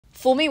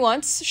Fool me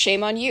once,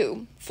 shame on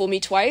you. Fool me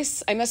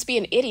twice, I must be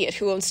an idiot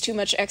who owns too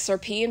much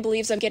XRP and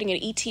believes I'm getting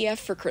an ETF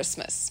for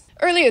Christmas.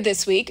 Earlier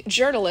this week,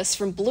 journalists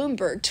from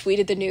Bloomberg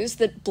tweeted the news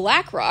that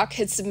BlackRock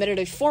had submitted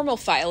a formal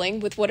filing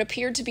with what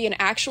appeared to be an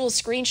actual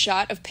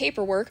screenshot of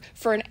paperwork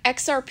for an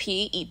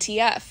XRP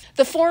ETF.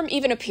 The form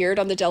even appeared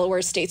on the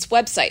Delaware state's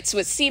website, so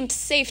it seemed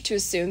safe to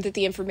assume that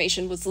the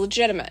information was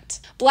legitimate.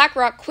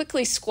 BlackRock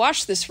quickly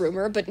squashed this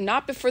rumor, but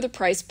not before the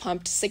price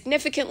pumped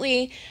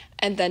significantly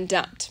and then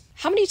dumped.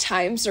 How many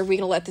times are we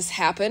going to let this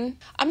happen?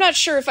 I'm not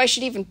sure if I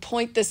should even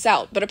point this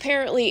out, but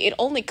apparently it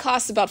only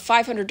costs about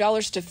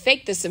 $500 to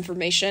fake this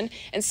information,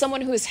 and someone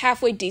who is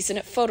halfway decent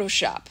at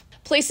Photoshop.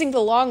 Placing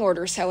the long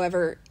orders,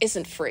 however,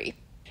 isn't free.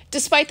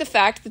 Despite the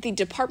fact that the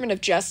Department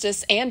of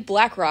Justice and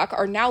BlackRock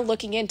are now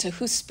looking into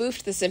who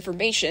spoofed this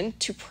information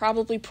to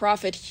probably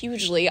profit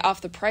hugely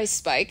off the price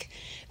spike,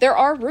 there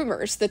are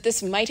rumors that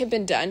this might have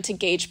been done to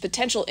gauge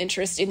potential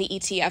interest in the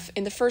ETF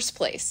in the first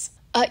place.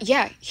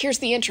 Here's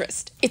the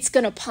interest. It's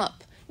gonna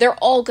pump. They're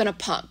all gonna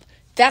pump.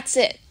 That's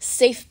it.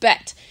 Safe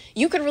bet.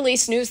 You could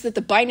release news that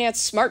the Binance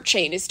Smart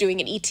Chain is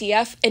doing an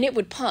ETF and it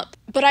would pump.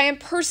 But I am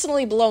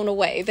personally blown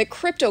away that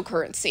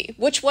cryptocurrency,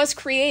 which was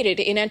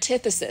created in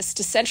antithesis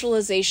to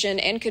centralization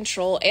and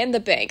control and the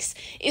banks,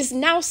 is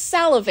now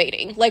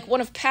salivating like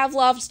one of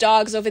Pavlov's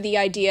dogs over the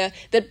idea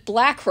that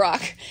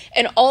BlackRock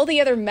and all the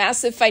other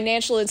massive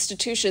financial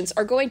institutions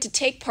are going to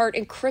take part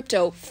in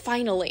crypto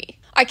finally.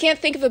 I can't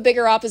think of a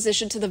bigger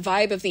opposition to the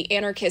vibe of the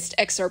anarchist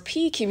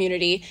XRP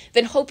community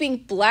than hoping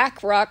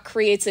BlackRock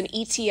creates an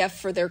ETF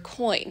for their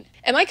coin.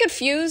 Am I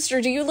confused,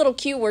 or do you little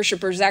Q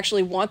worshippers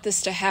actually want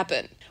this to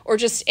happen? Or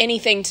just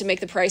anything to make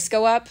the price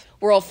go up?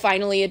 We're all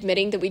finally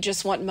admitting that we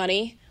just want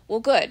money? Well,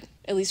 good.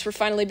 At least we're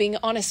finally being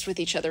honest with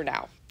each other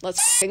now.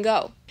 Let's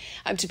go.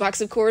 I'm 2 Box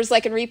of Coors.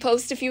 Like and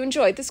repost if you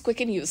enjoyed this quick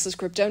and useless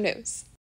crypto news.